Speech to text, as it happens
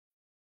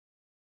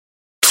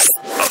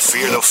A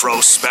Fear the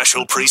Fro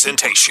special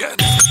presentation.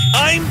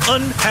 I'm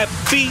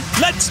unhappy.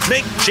 Let's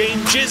make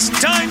changes.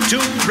 Time to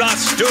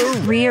roster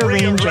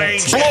Rearrange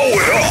it. Blow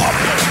it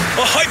up.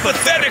 a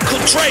hypothetical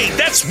trade.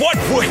 That's what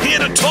we're here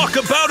to talk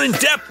about in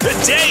depth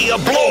today.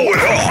 Blow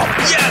it up.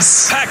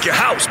 Yes. Pack your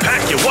house,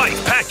 pack your wife,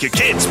 pack your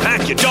kids,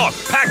 pack your dog,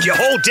 pack your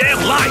whole damn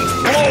life.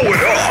 Blow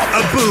it up.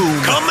 A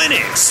boom. Coming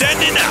in,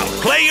 sending out.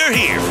 Player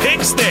here,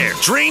 picks there.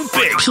 Dream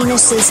big.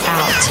 Penises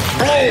out.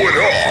 Blow it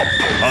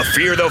up. A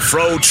Fear the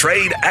Fro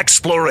trade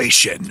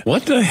exploration.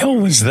 What the hell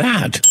was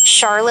that?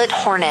 Charlotte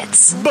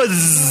Hornets.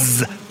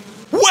 Buzz.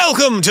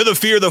 Welcome to the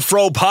Fear the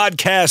Fro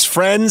podcast,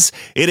 friends.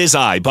 It is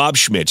I, Bob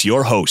Schmidt,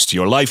 your host,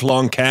 your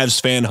lifelong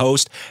Cavs fan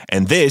host,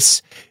 and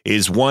this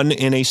is one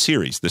in a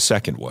series, the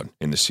second one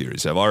in the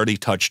series. I've already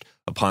touched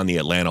upon the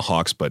Atlanta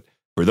Hawks, but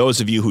for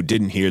those of you who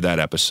didn't hear that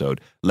episode,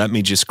 let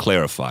me just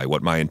clarify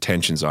what my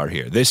intentions are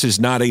here. This is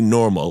not a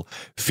normal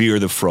Fear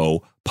the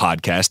Fro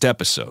podcast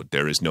episode.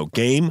 There is no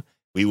game.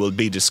 We will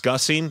be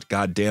discussing,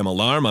 goddamn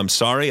alarm, I'm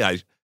sorry,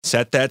 I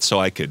set that so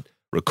I could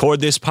record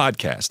this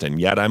podcast, and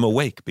yet I'm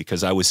awake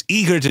because I was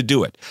eager to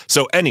do it.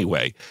 So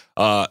anyway,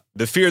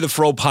 the Fear the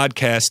Fro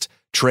podcast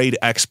trade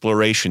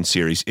exploration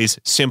series is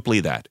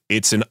simply that.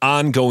 It's an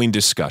ongoing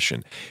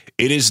discussion.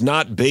 It is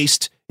not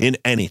based in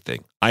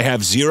anything. I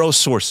have zero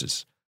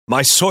sources.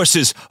 My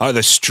sources are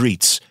the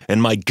streets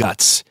and my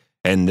guts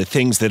and the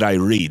things that I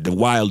read, the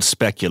wild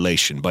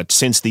speculation. But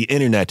since the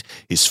internet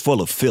is full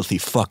of filthy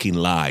fucking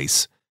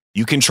lies,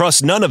 you can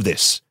trust none of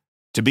this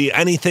to be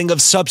anything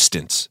of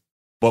substance.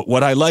 But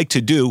what I like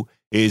to do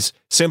is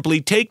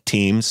simply take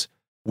teams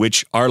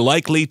which are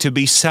likely to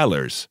be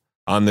sellers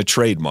on the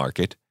trade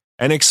market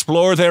and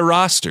explore their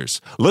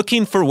rosters,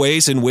 looking for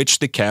ways in which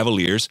the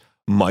Cavaliers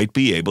might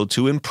be able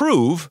to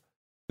improve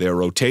their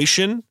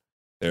rotation,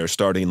 their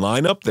starting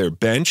lineup, their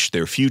bench,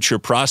 their future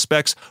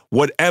prospects,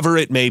 whatever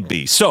it may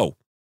be. So,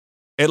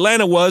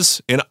 Atlanta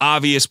was an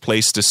obvious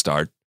place to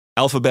start.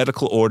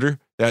 Alphabetical order,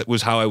 that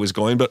was how I was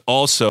going, but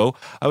also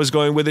I was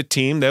going with a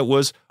team that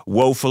was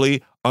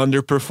woefully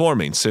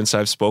underperforming. Since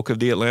I've spoke of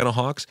the Atlanta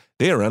Hawks,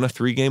 they are on a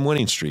 3-game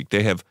winning streak.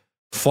 They have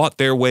fought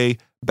their way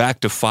back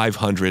to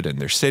 500, and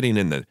they're sitting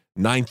in the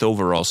 9th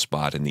overall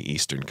spot in the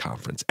Eastern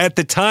Conference. At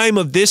the time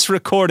of this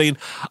recording,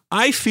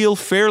 I feel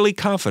fairly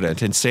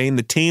confident in saying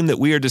the team that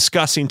we are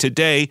discussing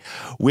today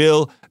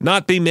will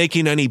not be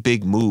making any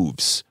big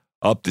moves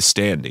up the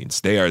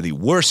standings. They are the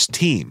worst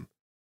team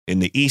in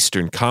the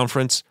Eastern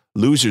Conference,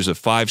 losers of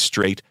 5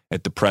 straight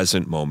at the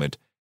present moment,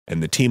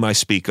 and the team I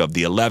speak of,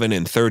 the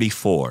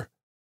 11-34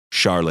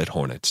 Charlotte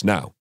Hornets.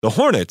 Now, the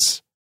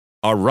Hornets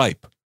are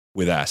ripe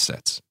with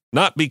assets,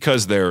 not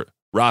because their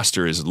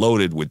roster is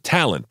loaded with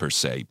talent per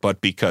se, but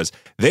because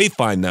they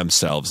find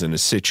themselves in a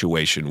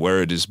situation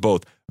where it is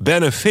both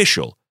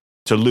beneficial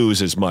to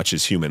lose as much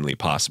as humanly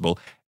possible,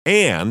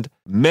 and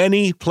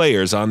many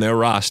players on their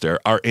roster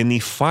are in the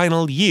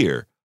final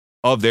year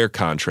of their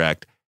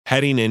contract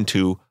heading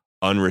into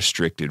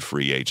unrestricted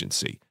free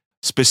agency.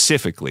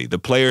 Specifically, the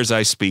players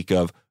I speak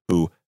of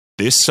who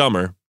this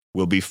summer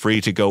will be free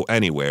to go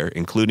anywhere,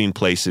 including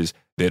places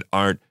that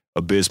aren't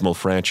abysmal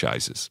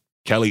franchises.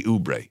 Kelly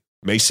Oubre,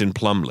 Mason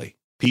Plumlee,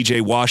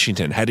 P.J.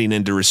 Washington heading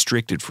into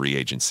restricted free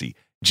agency,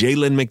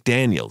 Jalen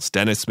McDaniels,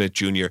 Dennis Smith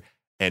Jr.,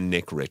 and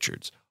Nick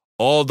Richards.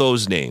 All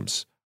those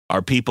names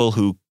are people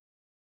who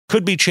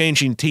could be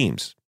changing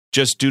teams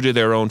just due to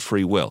their own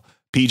free will.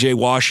 P.J.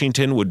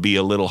 Washington would be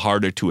a little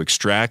harder to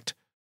extract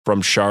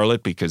from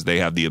Charlotte because they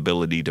have the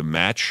ability to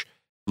match.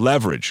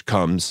 Leverage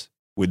comes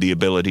with the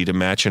ability to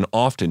match and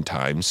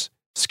oftentimes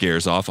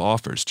scares off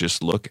offers.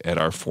 Just look at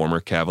our former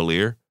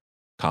Cavalier,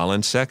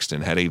 Colin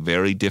Sexton, had a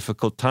very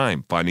difficult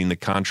time finding the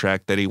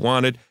contract that he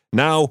wanted,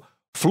 now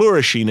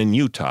flourishing in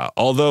Utah.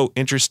 Although,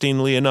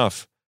 interestingly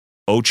enough,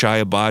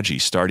 Ochai Agbaji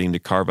starting to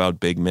carve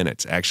out big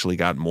minutes, actually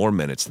got more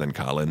minutes than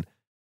Colin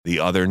the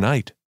other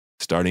night,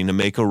 starting to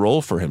make a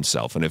role for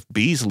himself. And if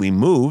Beasley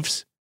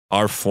moves,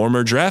 our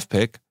former draft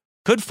pick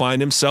could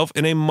find himself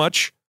in a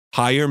much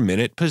higher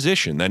minute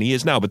position than he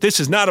is now. But this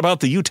is not about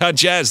the Utah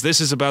Jazz.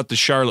 This is about the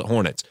Charlotte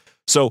Hornets.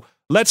 So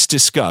let's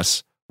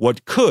discuss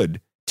what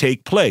could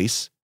take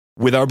place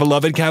with our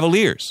beloved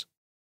Cavaliers.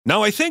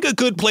 Now, I think a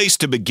good place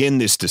to begin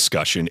this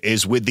discussion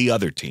is with the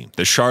other team,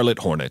 the Charlotte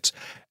Hornets,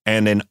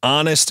 and an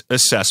honest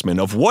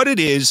assessment of what it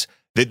is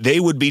that they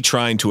would be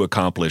trying to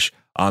accomplish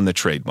on the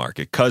trade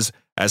market. Because,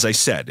 as I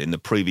said in the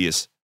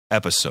previous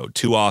episode,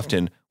 too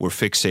often we're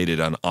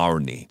fixated on our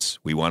needs.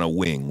 We want a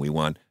wing, we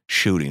want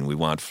shooting, we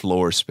want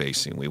floor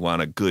spacing, we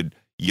want a good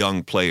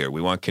young player,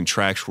 we want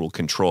contractual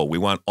control, we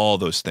want all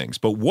those things.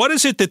 But what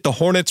is it that the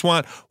Hornets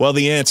want? Well,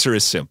 the answer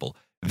is simple.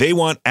 They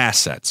want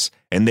assets,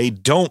 and they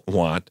don't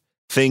want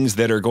things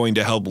that are going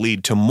to help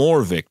lead to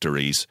more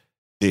victories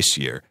this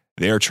year.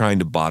 They're trying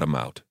to bottom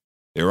out.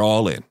 They're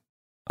all in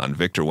on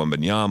Victor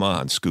Wembanyama,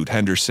 on Scoot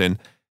Henderson.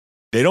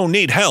 They don't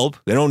need help.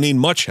 They don't need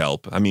much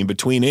help. I mean,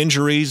 between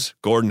injuries,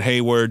 Gordon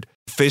Hayward,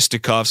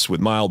 fisticuffs with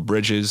Miles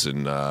Bridges,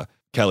 and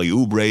Kelly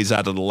Oubre's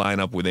out of the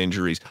lineup with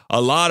injuries, a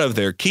lot of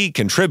their key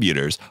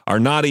contributors are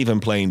not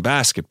even playing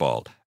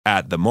basketball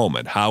at the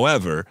moment.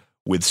 However,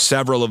 with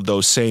several of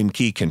those same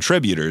key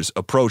contributors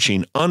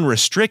approaching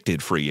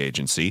unrestricted free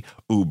agency,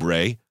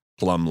 Oubre,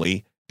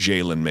 Plumlee,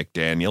 Jalen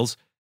McDaniels,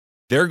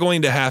 they're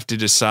going to have to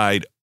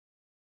decide,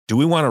 do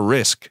we want to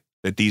risk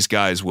that these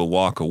guys will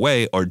walk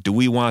away, or do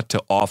we want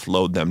to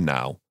offload them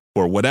now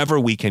for whatever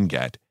we can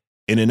get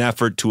in an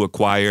effort to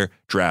acquire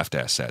draft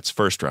assets,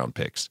 first-round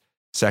picks,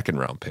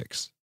 second-round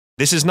picks?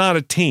 This is not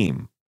a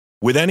team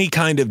with any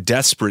kind of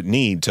desperate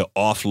need to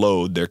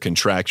offload their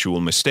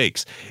contractual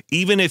mistakes.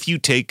 Even if you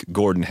take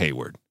Gordon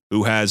Hayward,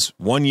 who has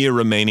 1 year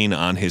remaining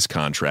on his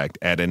contract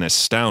at an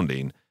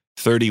astounding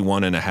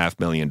 $31.5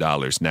 million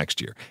next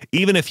year.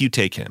 Even if you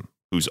take him,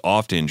 who's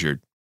oft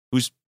injured,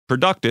 who's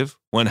productive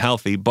when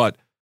healthy, but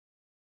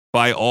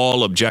by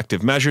all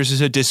objective measures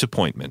is a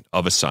disappointment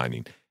of a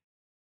signing.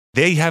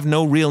 They have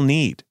no real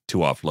need to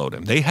offload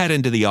him. They head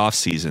into the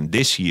offseason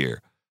this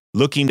year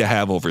looking to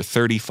have over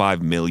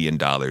 $35 million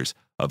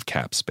of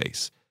cap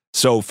space.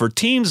 So for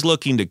teams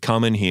looking to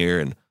come in here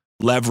and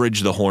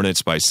leverage the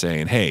Hornets by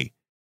saying, hey,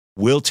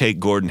 we'll take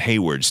Gordon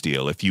Hayward's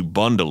deal if you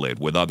bundle it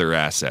with other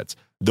assets,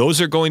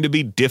 those are going to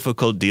be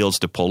difficult deals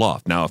to pull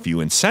off. Now, if you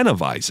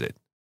incentivize it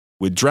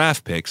with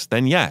draft picks,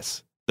 then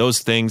yes, those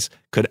things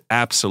could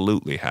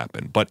absolutely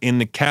happen. But in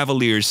the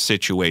Cavaliers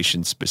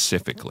situation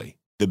specifically,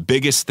 the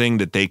biggest thing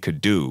that they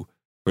could do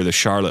for the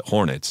Charlotte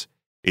Hornets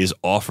is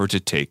offer to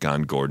take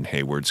on Gordon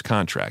Hayward's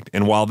contract.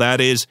 And while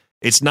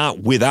it's not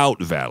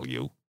without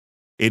value,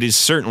 it is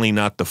certainly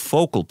not the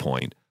focal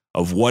point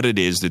of what it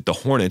is that the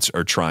Hornets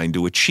are trying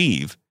to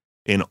achieve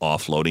in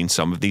offloading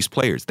some of these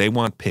players. They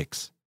want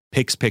picks.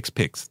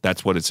 Picks.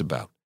 That's what it's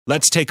about.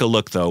 Let's take a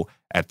look, though,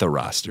 at the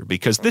roster,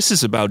 because this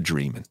is about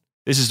dreaming.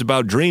 This is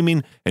about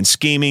dreaming and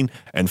scheming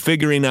and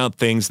figuring out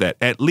things that,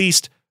 at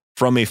least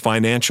from a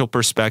financial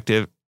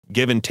perspective,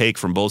 give and take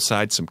from both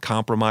sides, some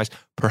compromise,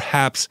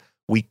 perhaps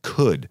we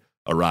could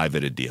arrive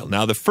at a deal.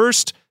 Now, the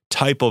first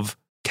type of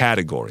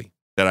category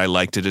that I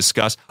like to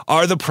discuss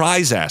are the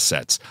prize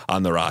assets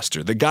on the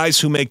roster, the guys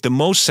who make the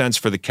most sense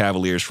for the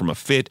Cavaliers from a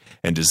fit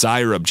and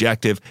desire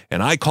objective,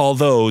 and I call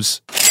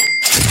those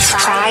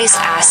Prize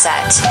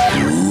asset.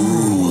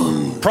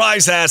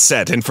 Prize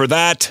asset. And for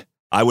that,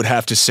 I would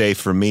have to say,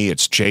 for me,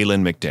 it's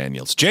Jalen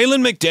McDaniels.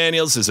 Jalen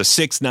McDaniels is a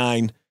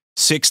 6'9",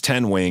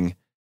 6'10" wing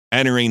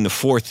entering the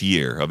fourth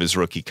year of his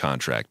rookie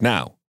contract.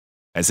 Now,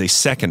 as a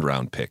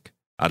second-round pick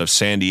out of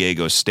San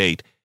Diego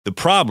State, the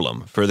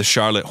problem for the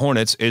Charlotte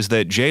Hornets is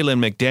that Jalen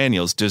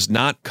McDaniels does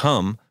not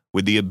come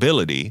with the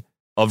ability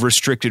of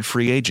restricted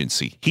free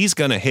agency. He's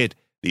going to hit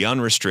the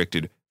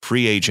unrestricted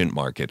free agent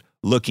market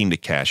looking to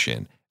cash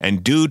in.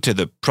 And due to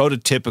the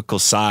prototypical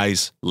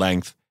size,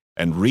 length,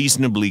 and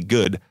reasonably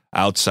good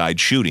outside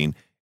shooting,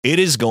 it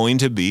is going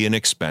to be an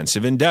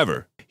expensive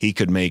endeavor. He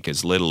could make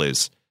as little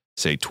as,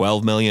 say,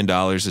 $12 million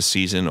a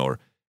season, or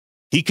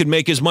he could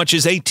make as much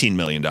as $18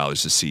 million a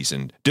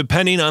season,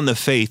 depending on the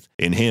faith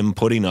in him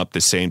putting up the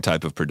same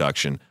type of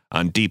production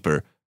on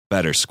deeper,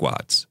 better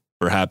squads.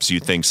 Perhaps you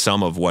think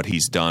some of what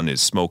he's done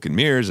is smoke and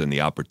mirrors, and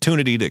the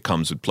opportunity that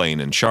comes with playing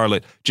in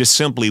Charlotte just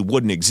simply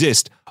wouldn't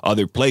exist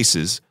other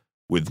places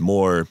with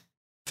more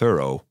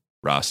thorough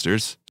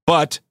rosters.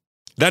 But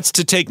that's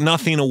to take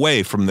nothing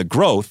away from the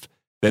growth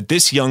that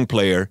this young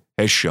player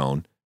has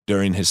shown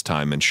during his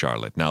time in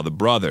Charlotte. Now, the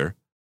brother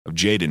of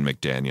Jaden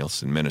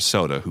McDaniels in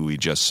Minnesota, who we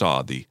just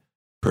saw, the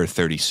per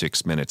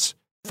 36 minutes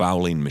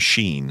fouling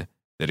machine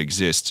that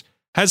exists,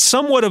 has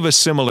somewhat of a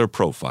similar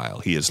profile.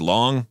 He is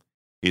long,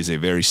 he is a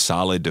very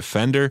solid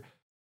defender,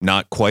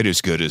 not quite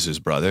as good as his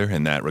brother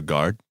in that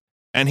regard,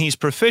 and he's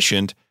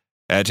proficient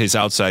at his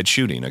outside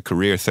shooting, a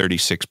career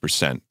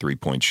 36%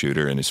 three-point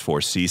shooter in his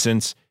 4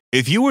 seasons.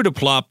 If you were to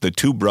plop the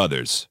two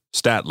brothers'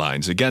 stat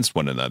lines against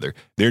one another,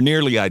 they're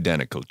nearly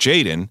identical.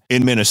 Jaden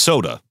in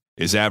Minnesota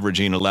is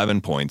averaging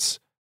 11 points,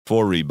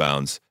 4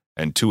 rebounds,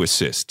 and 2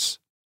 assists.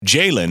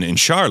 Jalen in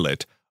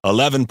Charlotte,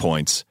 11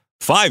 points,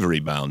 5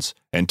 rebounds,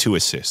 and 2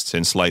 assists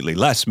in slightly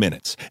less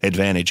minutes.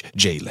 Advantage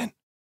Jalen.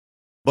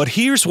 But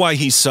here's why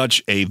he's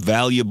such a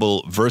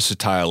valuable,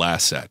 versatile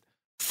asset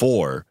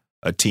for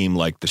a team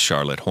like the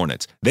Charlotte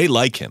Hornets. They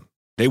like him.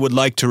 They would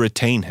like to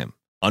retain him.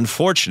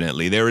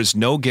 Unfortunately, there is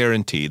no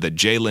guarantee that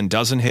Jalen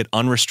doesn't hit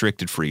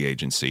unrestricted free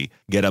agency,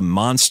 get a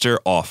monster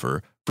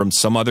offer from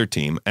some other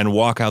team, and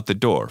walk out the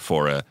door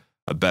for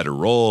a better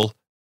role,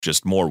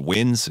 just more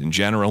wins in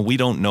general. We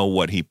don't know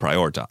what he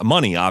prioritizes.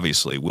 Money,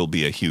 obviously, will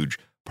be a huge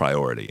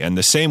priority. And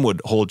the same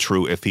would hold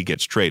true if he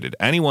gets traded.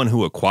 Anyone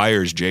who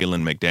acquires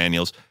Jalen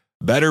McDaniels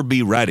better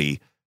be ready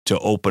to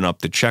open up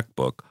the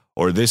checkbook,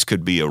 or this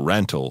could be a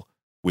rental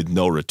with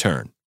no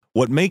return.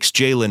 What makes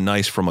Jalen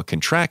nice from a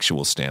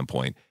contractual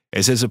standpoint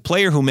is, as a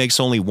player who makes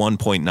only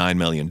 $1.9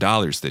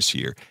 million this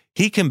year,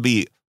 he can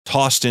be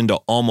tossed into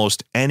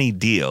almost any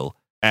deal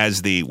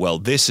as the, well,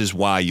 this is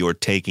why you're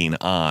taking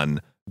on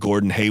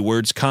Gordon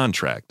Hayward's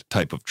contract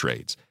type of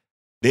trades.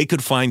 They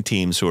could find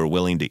teams who are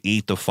willing to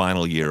eat the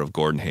final year of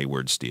Gordon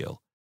Hayward's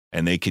deal,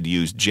 and they could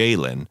use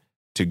Jalen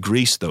to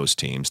grease those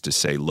teams to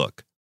say,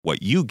 look,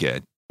 what you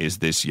get is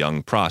this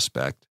young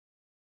prospect.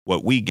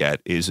 What we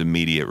get is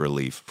immediate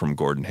relief from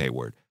Gordon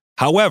Hayward.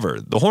 However,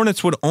 the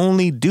Hornets would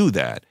only do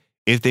that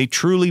if they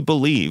truly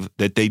believe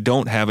that they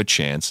don't have a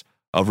chance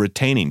of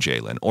retaining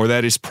Jalen, or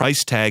that his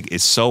price tag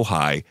is so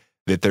high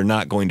that they're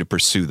not going to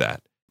pursue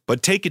that.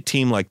 But take a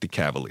team like the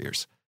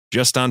Cavaliers.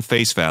 Just on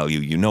face value,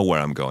 you know where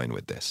I'm going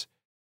with this.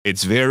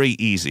 It's very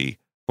easy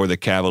for the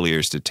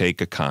Cavaliers to take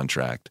a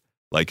contract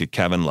like a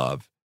Kevin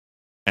Love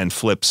and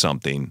flip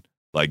something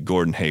like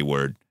Gordon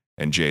Hayward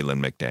and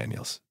Jalen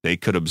McDaniels. They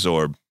could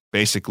absorb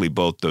basically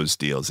both those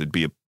deals. It'd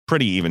be a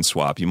pretty even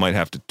swap. You might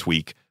have to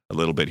tweak a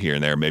little bit here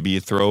and there. Maybe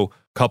you throw a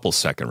couple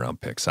second-round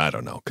picks. I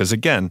don't know. Because,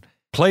 again,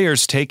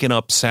 players taking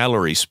up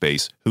salary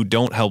space who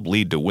don't help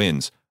lead to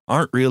wins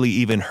aren't really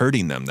even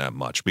hurting them that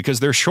much, because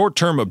their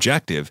short-term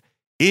objective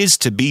is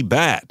to be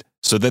bad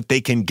so that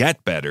they can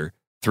get better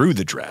through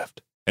the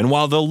draft. And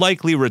while they'll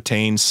likely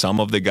retain some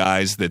of the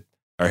guys that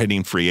are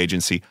hitting free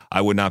agency, I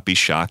would not be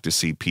shocked to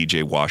see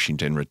PJ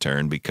Washington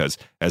return because,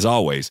 as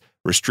always,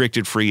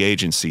 restricted free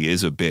agency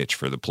is a bitch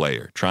for the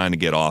player, trying to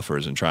get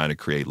offers and trying to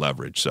create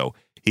leverage. So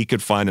he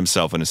could find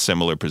himself in a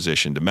similar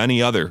position to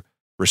many other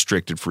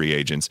restricted free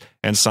agents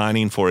and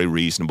signing for a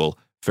reasonable,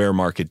 fair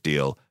market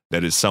deal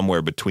that is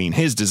somewhere between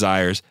his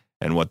desires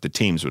and what the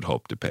teams would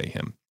hope to pay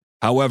him.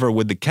 However,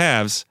 with the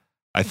Cavs,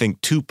 I think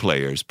two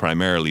players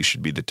primarily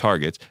should be the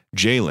targets,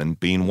 Jalen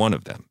being one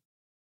of them.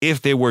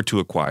 If they were to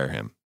acquire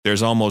him,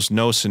 there's almost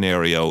no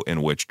scenario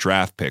in which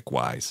draft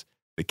pick-wise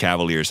the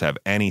Cavaliers have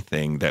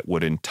anything that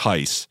would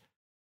entice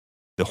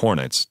the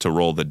Hornets to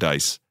roll the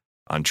dice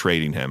on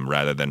trading him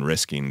rather than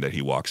risking that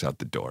he walks out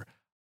the door.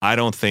 I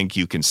don't think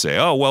you can say,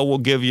 oh, well, we'll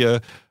give you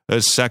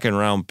a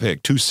second-round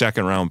pick, 2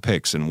 second-round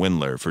picks in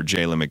Windler for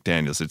Jalen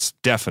McDaniels. It's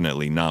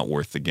definitely not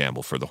worth the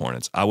gamble for the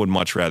Hornets. I would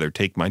much rather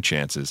take my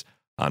chances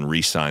on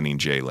re-signing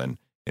Jalen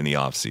in the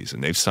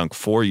offseason. They've sunk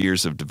 4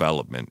 years of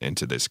development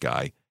into this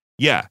guy.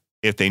 Yeah,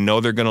 if they know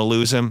they're going to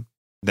lose him,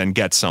 then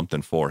get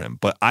something for him.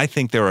 But I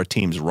think there are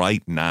teams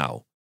right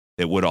now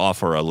that would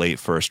offer a late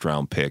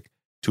first-round pick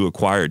to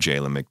acquire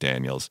Jalen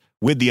McDaniels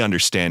with the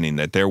understanding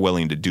that they're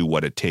willing to do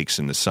what it takes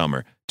in the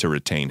summer to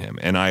retain him.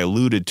 And I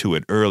alluded to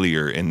it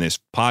earlier in this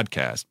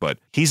podcast, but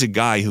he's a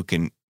guy who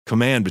can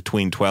command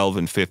between $12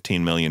 and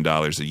 $15 million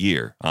a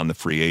year on the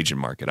free agent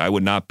market. I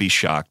would not be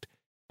shocked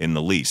in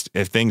the least.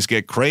 If things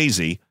get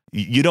crazy,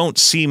 you don't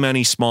see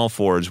many small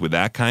forwards with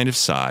that kind of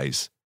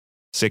size,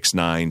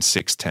 6'9",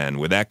 6'10",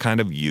 with that kind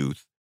of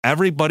youth.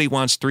 Everybody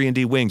wants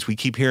 3-and-D wings. We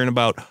keep hearing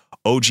about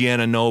OG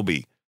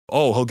Anunoby.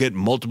 Oh, he'll get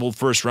multiple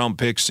first-round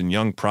picks and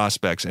young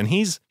prospects. And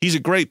he's a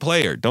great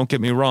player, don't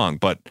get me wrong.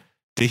 But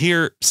to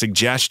hear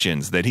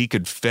suggestions that he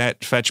could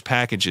fetch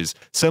packages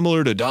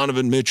similar to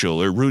Donovan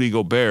Mitchell or Rudy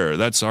Gobert,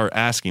 that's our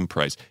asking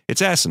price.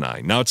 It's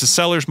asinine. Now, it's a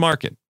seller's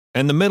market.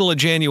 And the middle of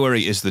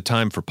January is the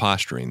time for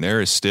posturing. There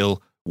is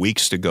still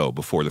weeks to go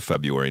before the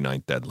February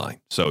 9th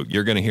deadline. So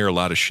you're going to hear a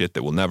lot of shit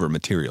that will never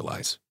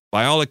materialize.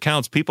 By all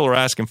accounts, people are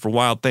asking for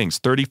wild things.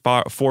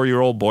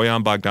 34-year-old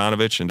Bojan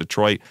Bogdanovic in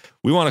Detroit.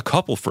 We want a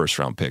couple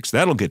first-round picks.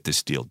 That'll get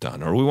this deal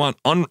done. Or we want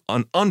an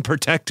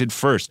unprotected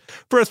first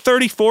for a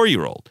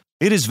 34-year-old.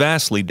 It is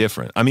vastly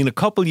different. I mean, a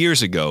couple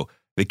years ago,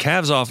 the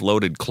Cavs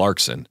offloaded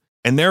Clarkson,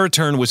 and their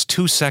return was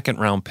 2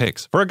 second-round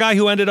picks for a guy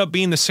who ended up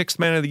being the 6th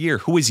man of the year,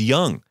 who is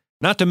young.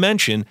 Not to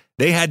mention,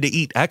 they had to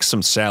eat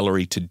Exum's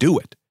salary to do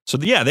it. So,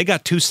 yeah, they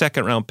got 2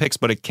 second-round picks,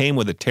 but it came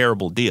with a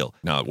terrible deal.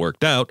 Now, it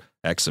worked out.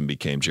 Exum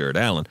became Jared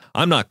Allen.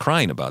 I'm not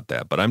crying about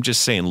that, but I'm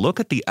just saying,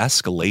 look at the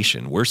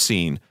escalation we're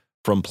seeing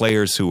from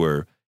players who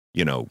are,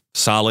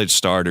 solid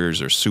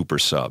starters or super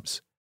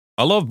subs.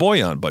 I love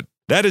Bojan, but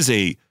that is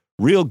a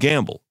real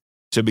gamble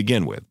to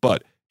begin with.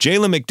 But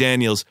Jalen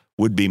McDaniels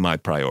would be my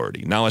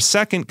priority. Now, a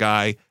second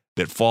guy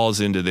that falls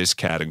into this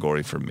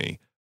category for me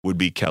would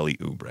be Kelly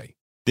Oubre.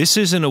 This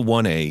isn't a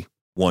 1A,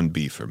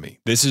 1B for me.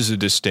 This is a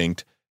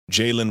distinct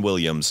Jalen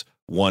Williams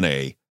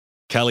 1A,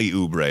 Kelly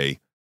Oubre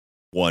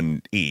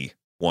 1E,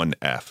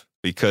 1F.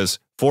 Because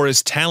for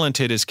as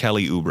talented as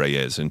Kelly Oubre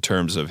is in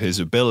terms of his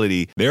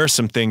ability, there are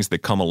some things that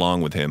come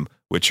along with him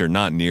which are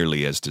not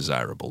nearly as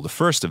desirable. The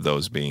first of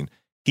those being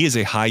he is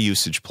a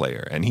high-usage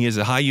player, and he is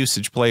a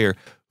high-usage player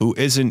who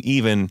isn't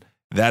even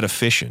that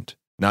efficient.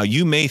 Now,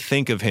 you may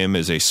think of him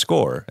as a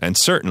scorer, and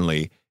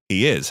certainly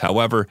he is.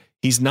 However,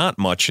 he's not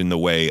much in the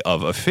way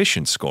of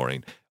efficient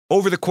scoring.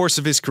 Over the course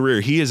of his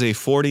career, he is a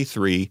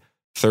 43-33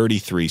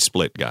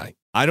 split guy.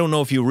 I don't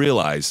know if you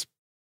realize,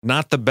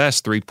 not the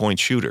best three-point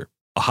shooter.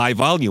 A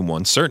high-volume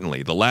one,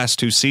 certainly. The last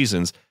 2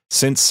 seasons,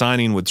 since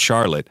signing with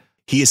Charlotte,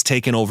 he has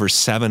taken over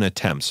 7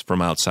 attempts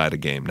from outside a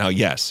game. Now,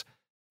 yes,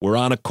 we're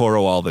on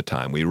Okoro all the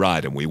time. We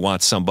ride him. We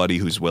want somebody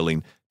who's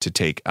willing to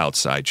take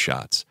outside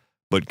shots.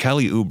 But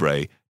Kelly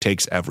Oubre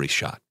takes every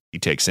shot. He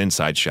takes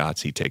inside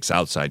shots. He takes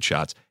outside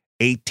shots.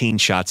 18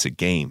 shots a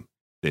game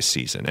this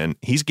season. And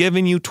he's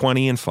giving you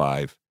 20 and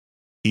 5.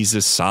 He's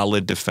a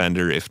solid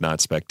defender, if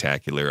not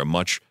spectacular, a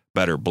much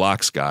better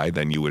blocks guy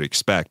than you would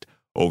expect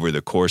over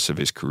the course of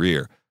his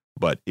career.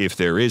 But if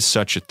there is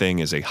such a thing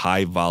as a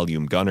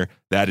high-volume gunner,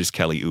 that is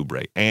Kelly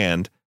Oubre.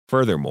 And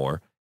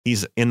furthermore,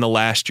 he's in the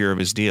last year of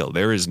his deal.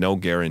 There is no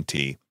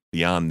guarantee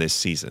beyond this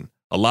season.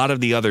 A lot of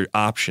the other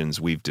options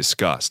we've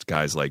discussed,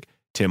 guys like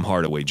Tim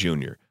Hardaway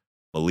Jr.,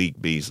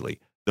 Malik Beasley.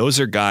 Those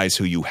are guys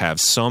who you have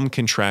some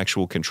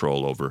contractual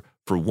control over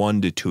for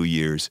 1 to 2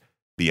 years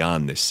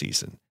beyond this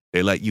season.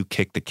 They let you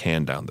kick the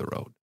can down the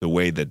road, the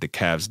way that the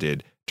Cavs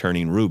did,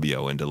 turning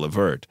Rubio into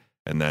LeVert,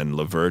 and then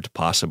LeVert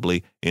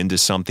possibly into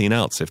something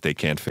else if they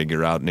can't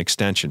figure out an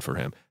extension for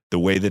him. The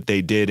way that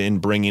they did in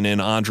bringing in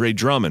Andre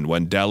Drummond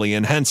when Delly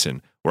and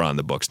Henson were on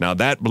the books. Now,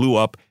 that blew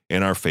up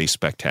in our face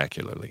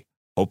spectacularly.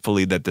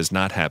 Hopefully that does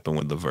not happen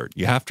with LeVert.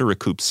 You have to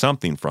recoup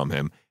something from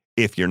him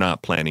if you're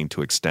not planning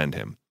to extend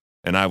him.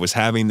 And I was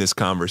having this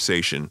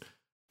conversation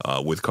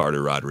with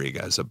Carter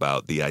Rodriguez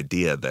about the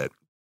idea that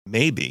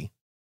maybe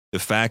the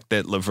fact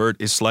that LeVert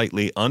is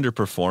slightly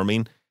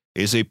underperforming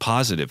is a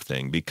positive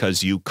thing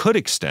because you could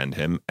extend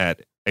him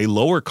at a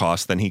lower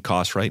cost than he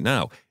costs right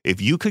now.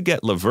 If you could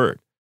get LeVert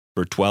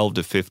for $12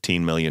 to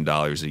 $15 million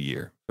a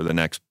year for the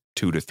next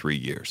 2 to 3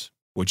 years,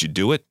 would you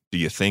do it? Do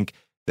you think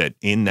that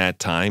in that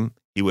time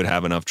he would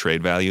have enough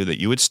trade value that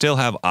you would still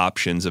have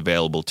options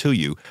available to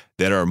you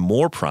that are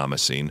more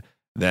promising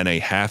than a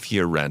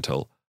half-year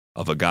rental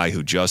of a guy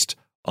who just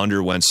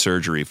underwent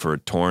surgery for a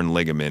torn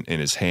ligament in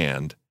his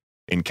hand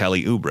in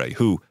Kelly Oubre,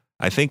 who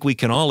I think we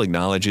can all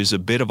acknowledge is a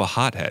bit of a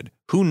hothead.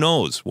 Who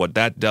knows what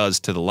that does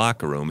to the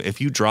locker room if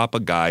you drop a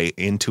guy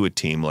into a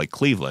team like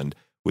Cleveland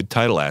with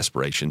title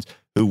aspirations,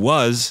 who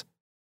was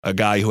a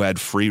guy who had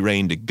free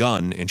reign to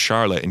gun in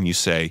Charlotte, and you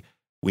say,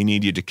 we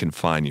need you to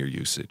confine your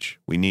usage.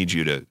 We need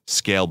you to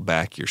scale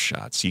back your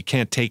shots. You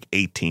can't take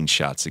 18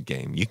 shots a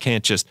game. You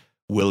can't just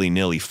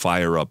willy-nilly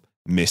fire up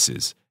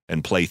misses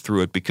and play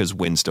through it because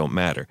wins don't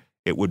matter.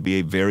 It would be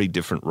a very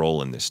different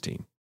role in this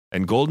team.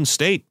 And Golden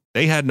State,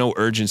 they had no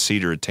urgency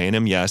to retain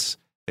him. Yes,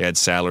 they had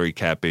salary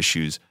cap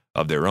issues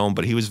of their own,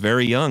 but he was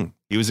very young.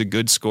 He was a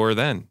good scorer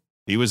then.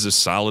 He was a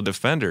solid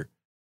defender.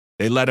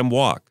 They let him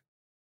walk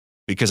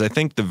because I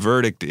think the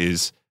verdict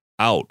is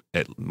out.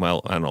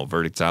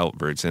 Verdict's out,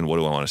 verdict's in. What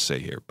do I want to say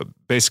here? But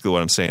basically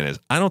what I'm saying is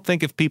I don't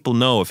think if people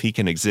know if he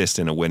can exist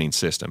in a winning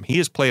system. He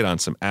has played on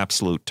some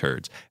absolute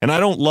turds. And I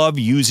don't love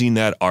using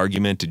that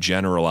argument to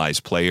generalize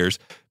players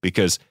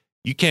because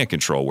you can't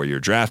control where you're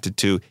drafted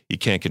to. You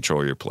can't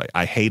control your play.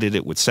 I hated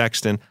it with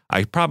Sexton.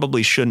 I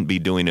probably shouldn't be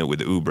doing it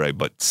with Oubre,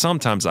 but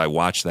sometimes I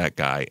watch that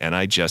guy and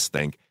I just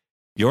think,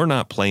 you're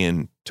not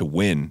playing to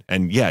win.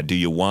 And yeah, do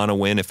you want to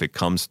win if it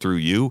comes through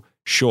you?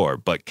 Sure.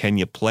 But can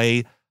you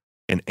play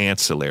an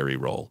ancillary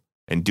role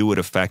and do it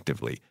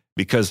effectively?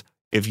 Because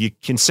if you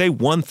can say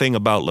one thing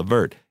about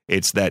LeVert,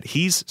 it's that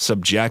he's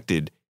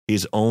subjected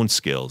his own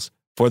skills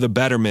for the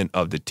betterment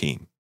of the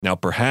team. Now,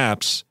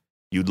 perhaps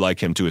you'd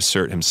like him to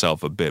assert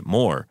himself a bit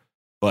more,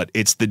 but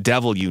it's the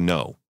devil you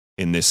know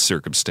in this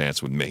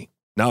circumstance with me.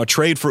 Now, a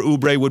trade for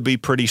Oubre would be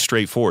pretty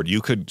straightforward.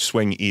 You could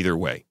swing either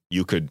way.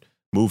 You could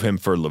move him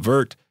for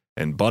LeVert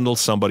and bundle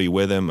somebody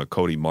with him, a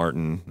Cody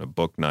Martin, a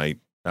Book Knight.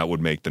 That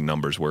would make the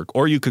numbers work.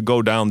 Or you could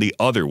go down the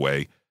other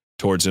way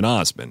towards an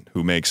Osman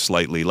who makes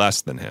slightly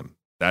less than him.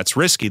 That's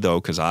risky, though,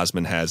 because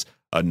Osman has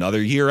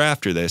another year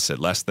after this at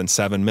less than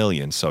 $7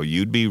 million. So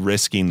you'd be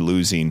risking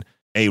losing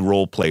a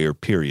role player,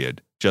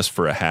 period, just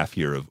for a half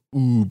year of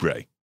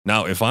Oubre.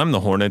 Now, if I'm the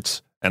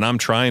Hornets and I'm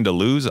trying to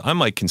lose, I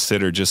might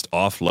consider just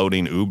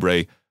offloading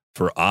Oubre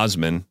for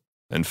Osman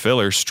and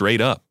filler straight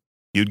up.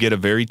 You'd get a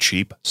very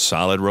cheap,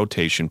 solid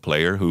rotation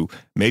player who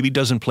maybe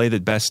doesn't play the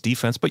best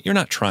defense, but you're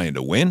not trying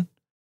to win.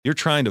 You're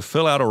trying to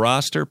fill out a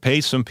roster,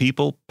 pay some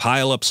people,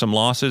 pile up some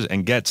losses,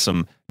 and get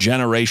some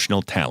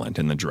generational talent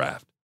in the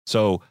draft.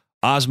 So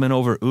Osman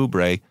over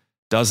Oubre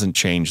doesn't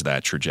change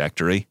that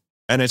trajectory.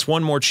 And it's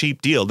one more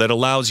cheap deal that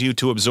allows you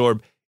to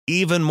absorb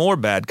even more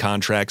bad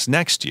contracts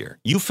next year.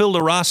 You filled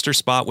a roster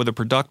spot with a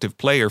productive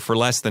player for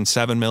less than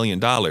 $7 million.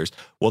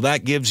 Well,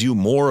 that gives you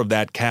more of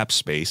that cap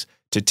space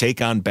to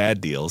take on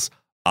bad deals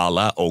a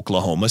la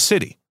Oklahoma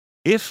City.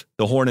 If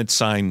the Hornets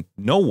sign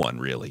no one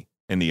really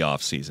in the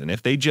offseason,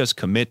 if they just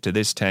commit to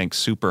this tank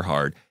super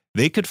hard,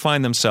 they could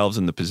find themselves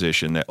in the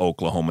position that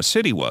Oklahoma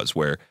City was,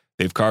 where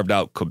they've carved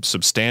out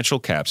substantial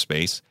cap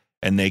space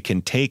and they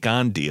can take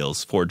on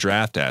deals for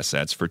draft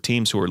assets for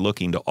teams who are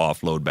looking to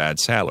offload bad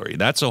salary.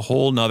 That's a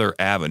whole nother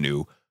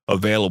avenue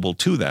available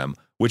to them,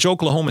 which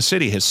Oklahoma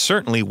City has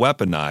certainly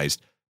weaponized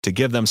to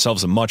give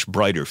themselves a much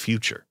brighter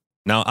future.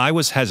 Now, I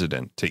was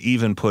hesitant to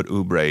even put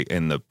Oubre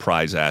in the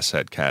prize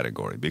asset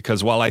category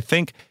because while I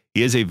think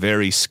he is a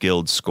very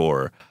skilled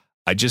scorer,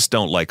 I just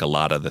don't like a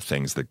lot of the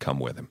things that come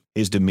with him.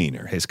 His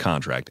demeanor, his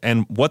contract,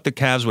 and what the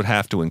Cavs would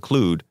have to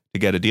include to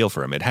get a deal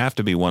for him. It'd have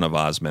to be one of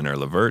Osman or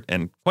LeVert,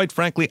 and quite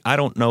frankly, I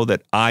don't know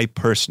that I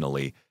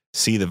personally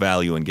see the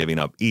value in giving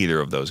up either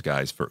of those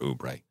guys for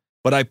Oubre.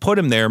 But I put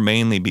him there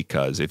mainly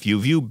because if you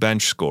view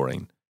bench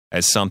scoring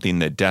as something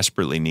that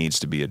desperately needs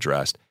to be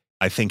addressed,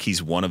 I think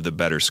he's one of the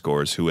better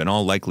scorers who in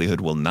all likelihood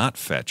will not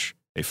fetch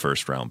a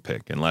first-round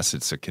pick unless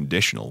it's a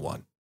conditional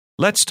one.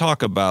 Let's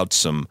talk about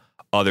some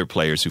other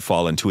players who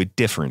fall into a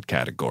different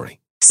category.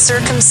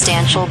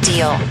 Circumstantial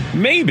deal.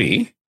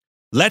 Maybe.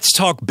 Let's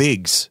talk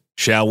bigs,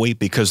 shall we?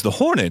 Because the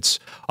Hornets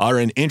are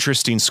an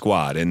interesting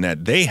squad in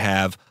that they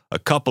have a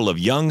couple of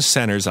young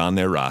centers on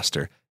their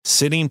roster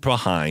sitting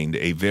behind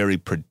a very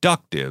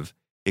productive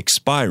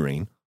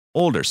expiring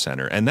older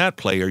center. And that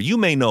player, you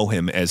may know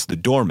him as the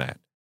doormat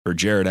for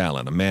Jared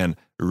Allen, a man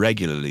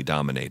regularly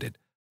dominated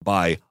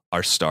by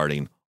our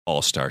starting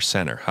all-star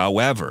center.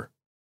 However,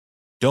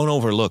 don't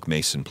overlook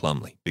Mason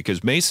Plumlee,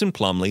 because Mason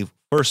Plumlee,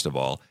 first of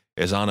all,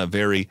 is on a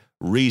very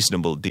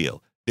reasonable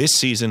deal. This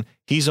season,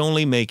 he's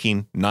only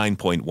making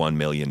 $9.1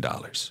 million.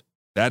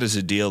 That is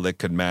a deal that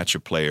could match a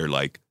player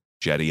like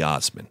Cedi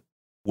Osman.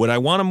 Would I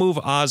want to move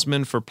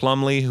Osman for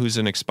Plumlee, who's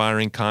an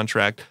expiring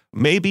contract?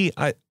 Maybe.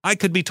 I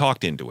could be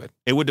talked into it.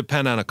 It would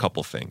depend on a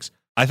couple things.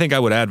 I think I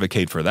would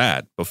advocate for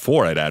that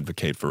before I'd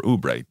advocate for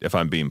Oubre, if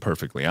I'm being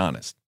perfectly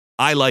honest.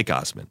 I like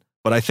Osman,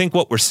 but I think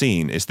what we're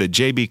seeing is that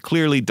JB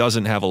clearly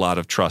doesn't have a lot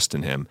of trust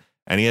in him,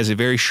 and he has a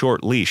very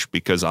short leash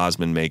because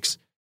Osman makes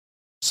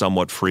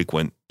somewhat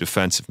frequent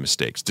defensive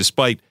mistakes.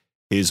 Despite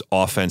his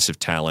offensive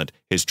talent,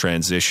 his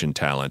transition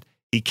talent,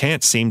 he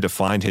can't seem to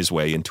find his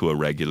way into a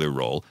regular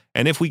role,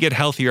 and if we get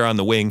healthier on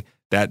the wing,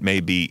 that may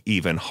be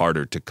even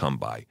harder to come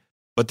by.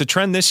 But the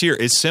trend this year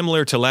is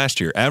similar to last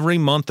year. Every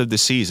month of the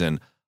season,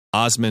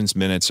 Osman's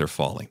minutes are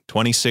falling.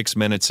 26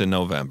 minutes in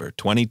November,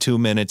 22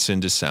 minutes in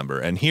December,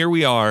 and here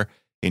we are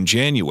in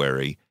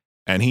January,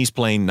 and he's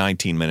playing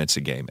 19 minutes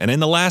a game. And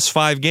in the last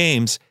 5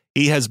 games,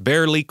 he has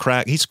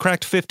he's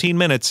cracked 15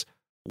 minutes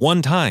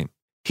one time.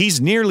 He's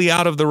nearly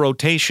out of the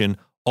rotation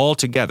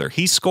altogether.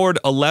 He scored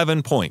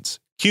 11 points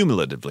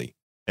cumulatively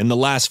in the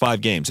last 5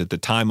 games at the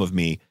time of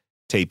me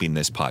taping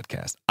this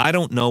podcast. I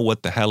don't know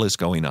what the hell is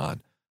going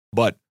on,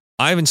 but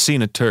I haven't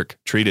seen a Turk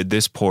treated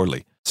this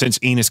poorly since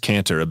Enes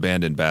Kanter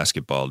abandoned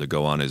basketball to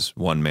go on his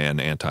one-man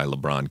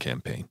anti-LeBron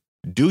campaign.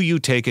 Do you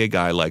take a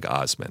guy like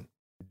Osman?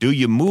 Do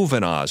you move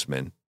an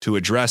Osman to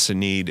address a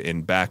need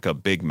in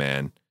backup big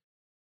man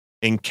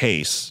in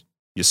case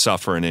you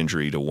suffer an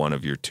injury to one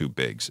of your 2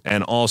 bigs,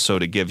 and also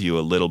to give you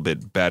a little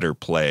bit better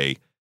play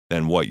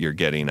than what you're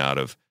getting out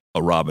of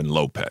a Robin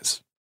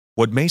Lopez?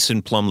 What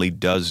Mason Plumlee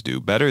does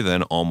do better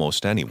than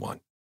almost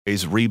anyone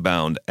is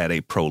rebound at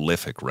a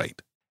prolific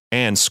rate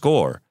and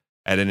score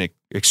at an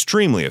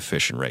extremely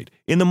efficient rate.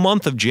 In the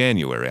month of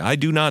January, I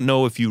do not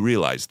know if you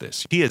realize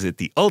this, he is at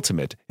the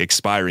ultimate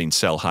expiring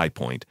sell high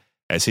point,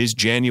 as his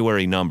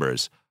January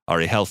numbers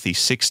are a healthy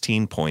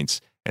 16 points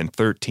and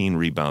 13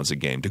 rebounds a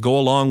game, to go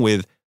along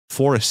with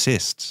 4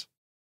 assists.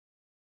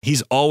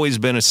 He's always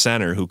been a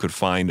center who could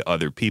find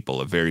other people,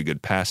 a very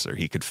good passer.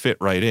 He could fit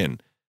right in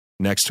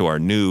next to our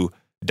new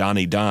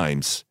Donnie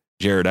Dimes,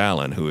 Jared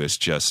Allen, who is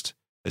just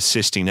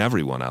assisting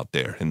everyone out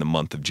there in the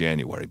month of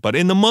January. But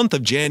in the month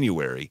of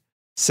January,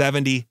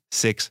 76%.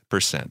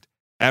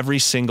 Every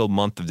single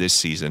month of this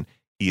season,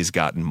 he has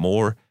gotten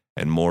more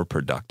and more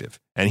productive.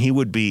 And he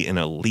would be an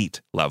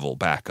elite level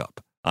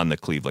backup on the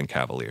Cleveland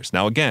Cavaliers.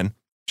 Now, again,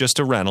 just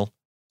a rental.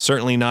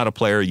 Certainly not a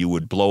player you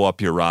would blow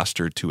up your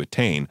roster to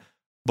attain.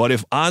 But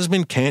if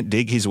Osman can't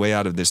dig his way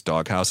out of this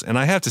doghouse, and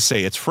I have to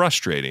say it's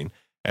frustrating,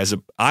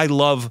 I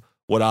love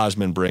what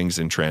Osman brings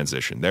in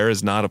transition. There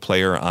is not a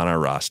player on our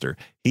roster.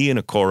 He and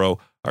Okoro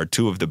are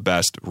 2 of the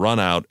best run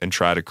out and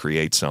try to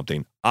create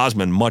something.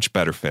 Osman, much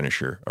better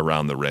finisher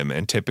around the rim,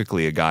 and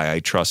typically a guy I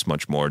trust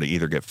much more to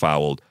either get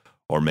fouled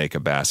or make a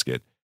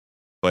basket.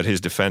 But his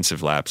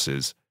defensive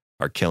lapses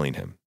are killing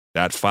him.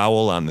 That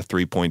foul on the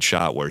 3-point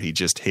shot where he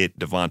just hit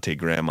Devontae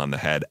Graham on the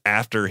head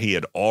after he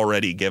had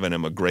already given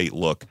him a great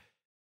look.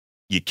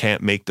 You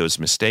can't make those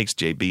mistakes.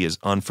 JB is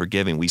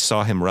unforgiving. We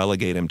saw him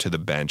relegate him to the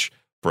bench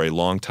for a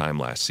long time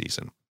last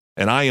season.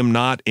 And I am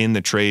not in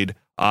the trade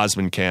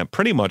Osman camp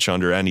pretty much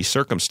under any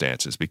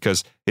circumstances,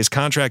 because his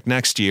contract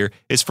next year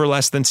is for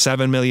less than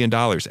 $7 million,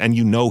 and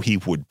you know he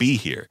would be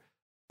here.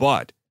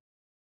 But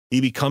he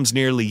becomes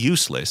nearly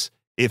useless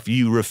if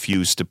you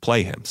refuse to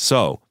play him.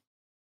 So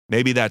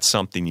maybe that's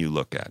something you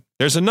look at.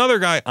 There's another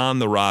guy on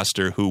the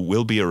roster who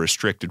will be a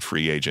restricted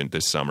free agent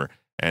this summer,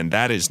 and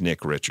that is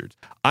Nick Richards.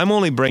 I'm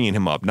only bringing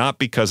him up not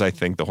because I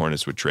think the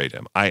Hornets would trade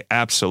him. I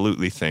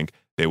absolutely think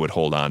they would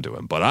hold on to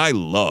him. But I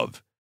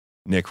love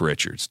Nick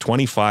Richards,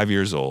 25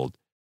 years old,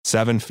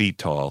 7 feet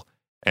tall,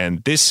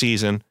 and this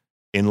season,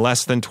 in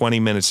less than 20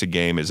 minutes a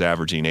game, is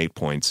averaging 8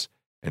 points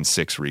and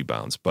 6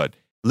 rebounds. But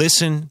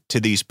listen to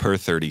these per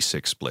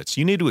 36 splits.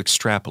 You need to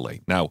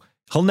extrapolate. Now,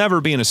 he'll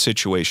never be in a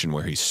situation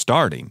where he's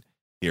starting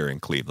here in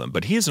Cleveland,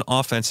 but he is an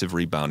offensive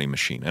rebounding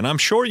machine. And I'm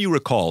sure you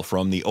recall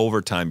from the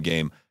overtime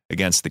game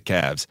against the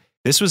Cavs,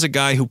 this was a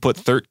guy who put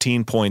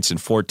 13 points and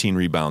 14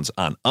 rebounds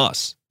on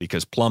us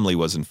because Plumlee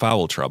was in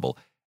foul trouble.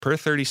 Per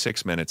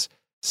 36 minutes,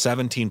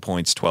 17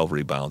 points, 12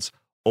 rebounds,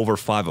 over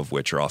 5 of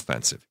which are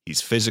offensive.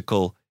 He's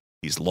physical,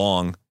 he's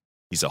long,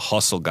 he's a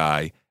hustle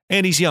guy,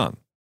 and he's young.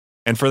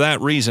 And for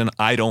that reason,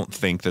 I don't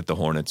think that the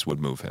Hornets would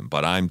move him,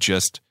 but I'm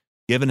just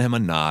giving him a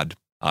nod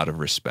out of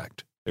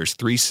respect. There's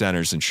 3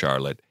 centers in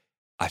Charlotte.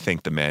 I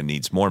think the man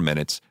needs more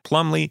minutes.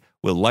 Plumlee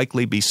will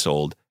likely be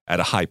sold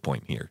at a high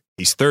point here.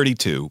 He's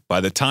 32.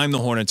 By the time the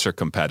Hornets are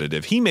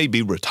competitive, he may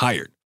be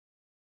retired.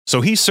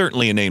 So he's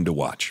certainly a name to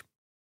watch.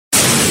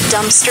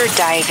 Dumpster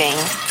diving.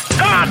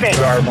 Garbage.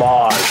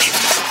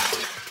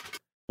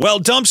 Well,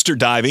 dumpster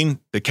diving,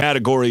 the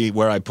category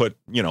where I put,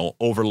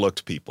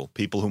 overlooked people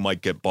who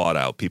might get bought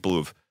out, people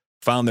who've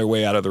found their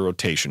way out of the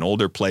rotation.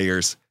 Older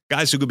players,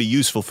 guys who could be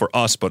useful for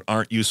us but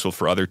aren't useful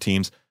for other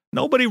teams.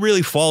 Nobody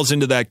really falls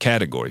into that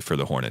category for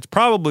the Hornets,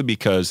 probably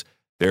because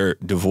they're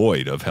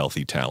devoid of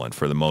healthy talent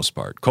for the most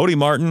part. Cody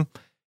Martin,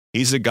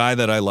 he's a guy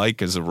that I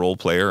like as a role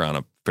player on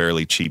a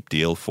fairly cheap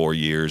deal, 4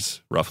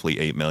 years, roughly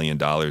 $8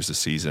 million a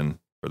season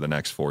for the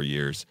next 4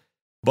 years.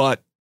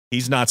 But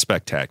he's not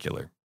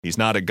spectacular. He's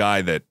not a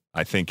guy that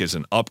I think is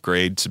an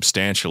upgrade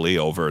substantially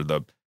over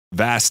the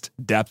vast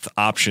depth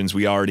options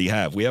we already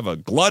have. We have a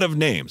glut of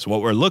names.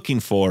 What we're looking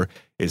for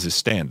is a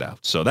standout.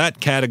 So that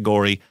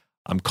category,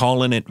 I'm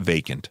calling it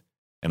vacant,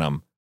 and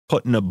I'm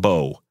putting a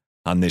bow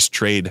on this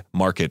trade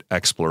market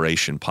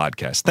exploration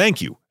podcast.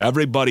 Thank you,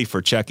 everybody,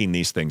 for checking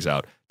these things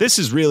out. This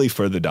is really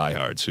for the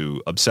diehards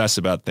who obsess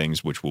about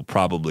things which will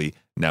probably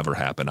never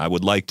happen. I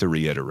would like to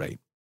reiterate,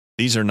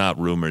 these are not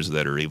rumors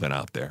that are even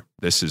out there.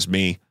 This is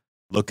me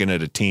looking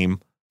at a team,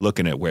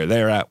 looking at where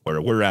they're at,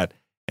 where we're at,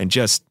 and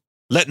just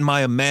letting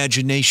my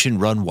imagination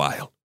run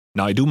wild.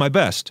 Now, I do my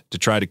best to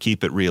try to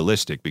keep it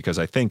realistic because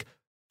I think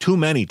too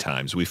many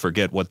times we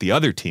forget what the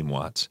other team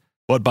wants.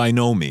 But by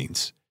no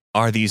means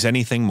are these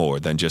anything more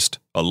than just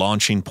a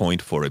launching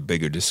point for a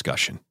bigger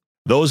discussion.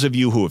 Those of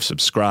you who have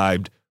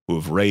subscribed, who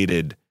have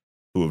rated,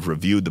 who have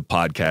reviewed the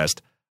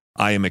podcast,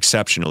 I am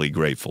exceptionally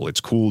grateful.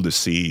 It's cool to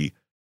see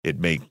it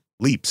make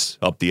leaps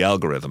up the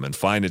algorithm and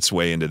find its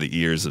way into the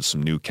ears of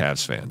some new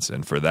Cavs fans.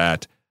 And for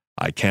that,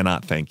 I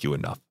cannot thank you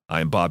enough.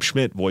 I am Bob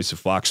Schmidt, voice of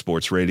Fox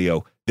Sports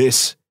Radio.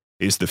 This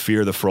is the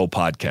Fear the Fro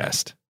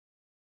podcast.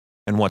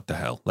 And what the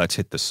hell? Let's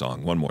hit the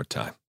song one more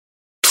time.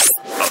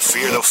 A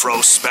Fear the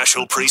Fro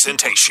special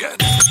presentation.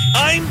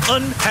 I'm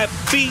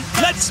unhappy.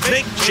 Let's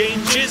make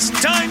changes.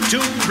 Time to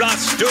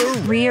roster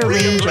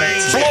Rearrange.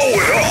 Blow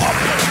it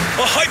up.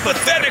 A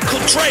hypothetical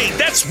trade.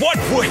 That's what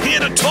we're here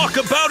to talk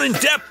about in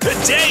depth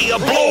today. A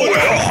blow it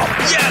up.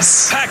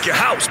 Yes. Pack your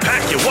house,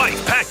 pack your wife,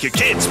 pack your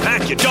kids,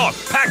 pack your dog,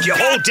 pack your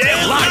whole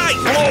damn life.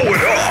 Blow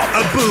it up.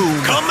 A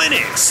boom. Coming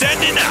in,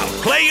 sending out.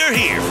 Player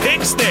here,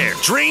 picks there.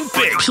 Dream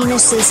big.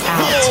 Penises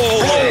out.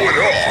 Blow it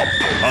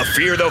up. A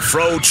Fear the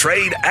Fro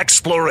trade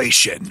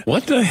exploration.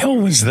 What the hell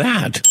was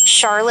that?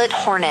 Charlotte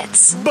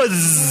Hornets.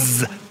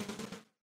 Buzz.